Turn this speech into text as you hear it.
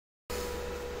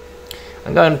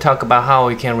I'm going to talk about how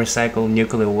we can recycle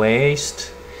nuclear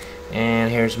waste,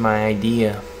 and here's my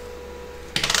idea.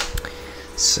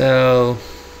 So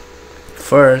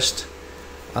first,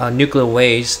 nuclear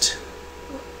waste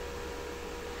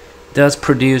does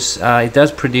produce a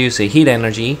heat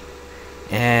energy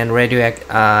and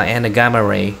and a gamma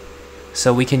ray,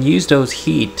 so we can use those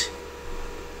heat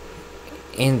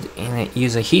and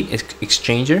use a heat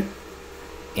exchanger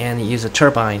and use a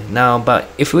turbine. Now, but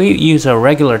if we use a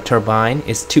regular turbine,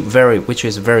 which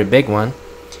is a very big one,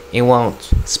 it won't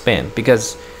spin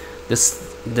because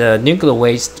the nuclear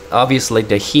waste, obviously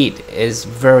the heat is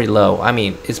very low. I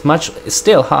mean, it's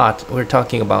still hot. We're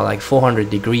talking about like 400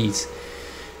 degrees,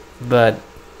 but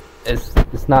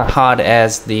it's not hot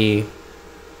as the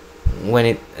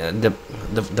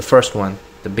first one,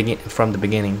 from the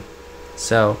beginning.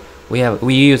 So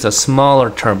we use a smaller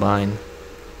turbine,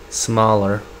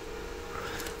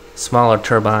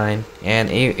 and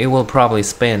it will probably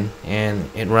spin, and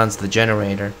it runs the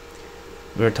generator.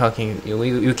 We're talking,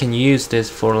 you can use this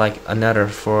for like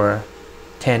for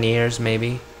 10 years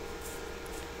maybe,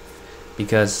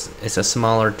 because it's a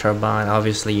smaller turbine.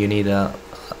 Obviously you need a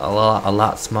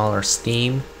lot smaller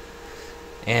steam.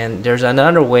 And there's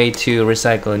another way to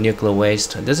recycle nuclear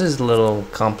waste. This is a little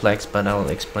complex, but I'll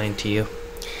explain to you.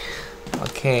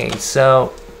 Okay,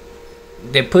 so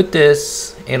they put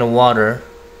this in water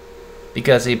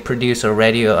because it produces a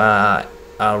radio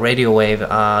wave,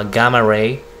 gamma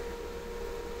ray,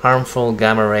 harmful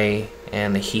gamma ray,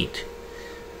 and heat.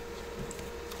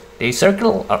 They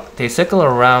circle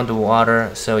around the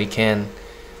water so it can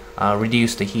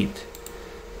reduce the heat.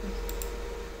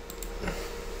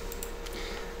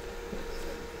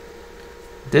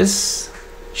 This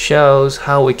shows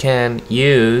how we can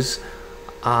use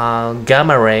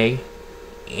gamma ray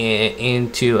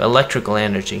into electrical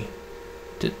energy.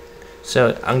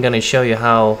 So I'm gonna show you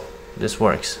how this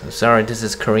works. Sorry, this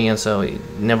is Korean, so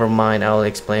never mind, I'll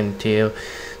explain it to you.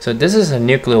 So this is a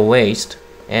nuclear waste,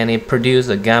 and it produces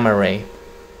a gamma ray.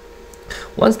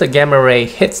 Once the gamma ray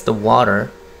hits the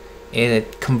water,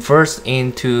 it converts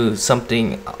into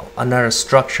another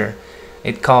structure.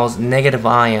 It calls negative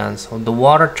ions. So the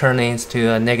water turns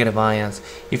into negative ions.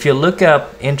 If you look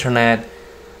up internet,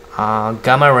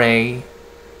 gamma ray,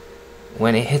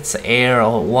 when it hits air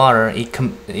or water,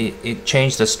 it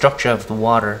changes the structure of the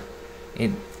water.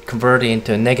 It converted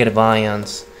into negative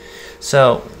ions.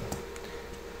 So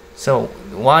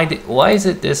why is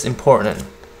this important?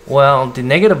 Well, the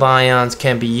negative ions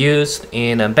can be used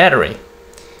in a battery.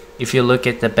 If you look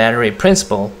at the battery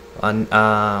principle on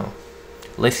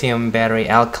lithium battery,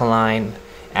 alkaline,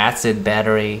 acid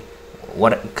battery,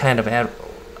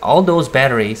 all those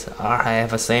batteries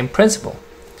have the same principle.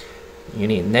 You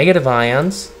need negative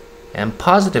ions and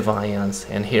positive ions,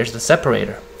 and here's the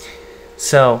separator.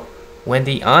 So when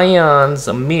the ions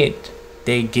meet,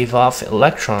 they give off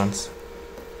electrons.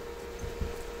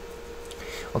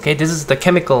 Okay, this is the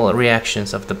chemical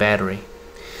reactions of the battery.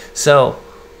 So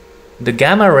the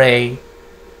gamma ray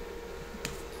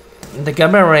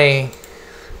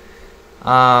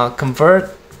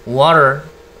convert water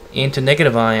into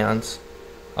negative ions.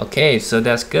 Okay, so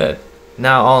that's good.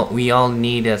 Now we all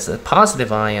need is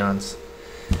positive ions.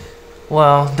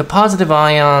 Well, the positive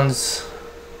ions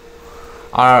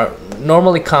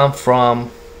normally come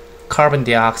from carbon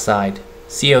dioxide,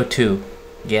 CO2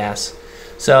 gas.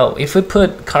 So if we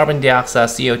put carbon dioxide,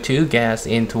 CO2 gas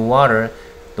into water,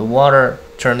 the water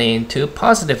turns into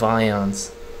positive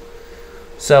ions.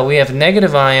 So we have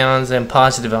negative ions and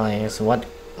positive ions.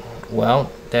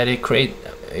 That it create,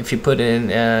 if you put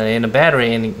it in a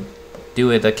battery and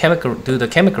do the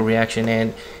chemical reaction,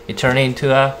 and it turns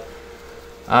into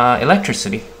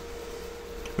electricity.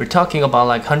 We're talking about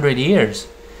like 100 years,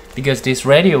 because this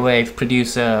radio wave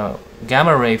produce a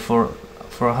gamma ray for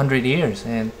 100 years,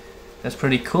 and that's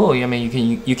pretty cool. I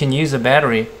mean, you can use a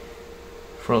battery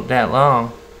for that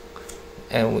long,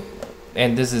 and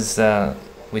this is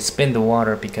we spin the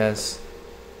water because,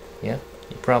 yeah,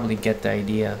 you probably get the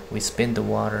idea. We spin the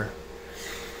water.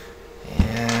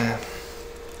 Yeah.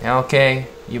 Okay,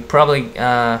 you probably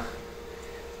okay,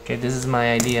 this is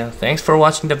my idea. Thanks for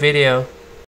watching the video.